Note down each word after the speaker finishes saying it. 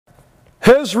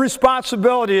His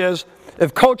responsibility is,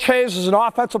 if Coach Hayes is an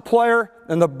offensive player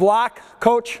in the block,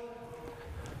 coach,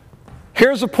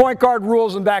 here's the point guard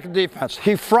rules in back of defense.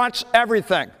 He fronts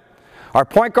everything. Our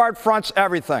point guard fronts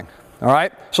everything. All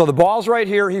right? So the ball's right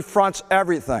here. He fronts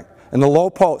everything in the low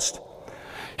post.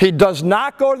 He does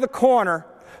not go to the corner.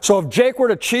 So if Jake were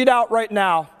to cheat out right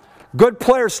now, good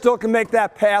players still can make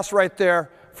that pass right there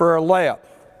for a layup.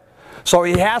 So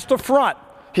he has to front.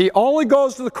 He only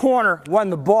goes to the corner when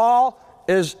the ball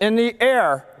is in the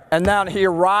air, and then he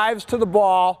arrives to the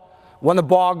ball when the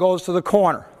ball goes to the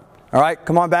corner. All right,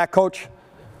 come on back, coach.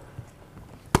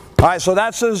 All right, so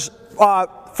that's his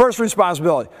first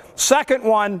responsibility. Second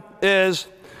one is,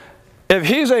 if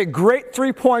he's a great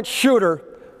three-point shooter,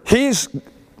 he's,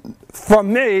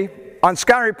 from me, on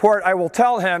scouting report, I will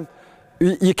tell him,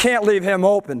 you can't leave him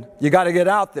open. You got to get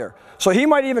out there. So he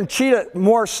might even cheat at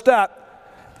more step,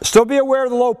 still be aware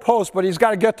of the low post, but he's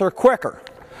got to get there quicker.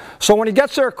 So when he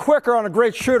gets there quicker on a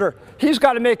great shooter, he's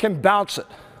got to make him bounce it.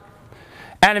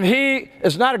 And if he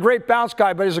is not a great bounce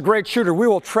guy, but he's a great shooter, we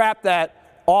will trap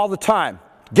that all the time.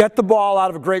 Get the ball out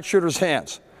of a great shooter's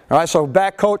hands. All right, so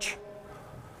back, coach.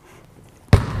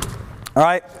 All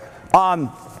right.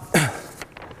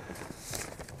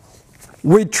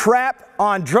 We trap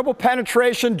on dribble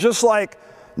penetration just like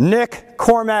Nick,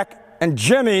 Cormac, and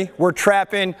Jimmy were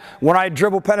trapping when I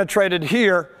dribble penetrated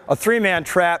here, a three-man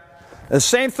trap. The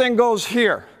same thing goes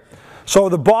here. So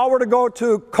the ball were to go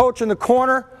to coach in the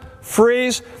corner,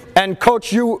 freeze, and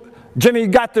coach, Jimmy,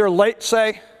 got there late,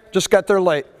 say, just got there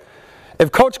late.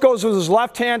 If coach goes with his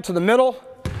left hand to the middle,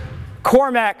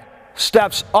 Cormac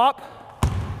steps up,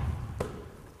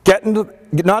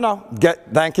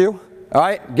 thank you. All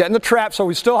right, get in the trap. So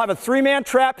we still have a three-man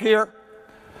trap here.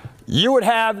 You would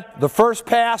have the first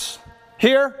pass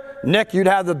here. Nick, you'd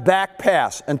have the back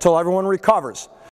pass until everyone recovers.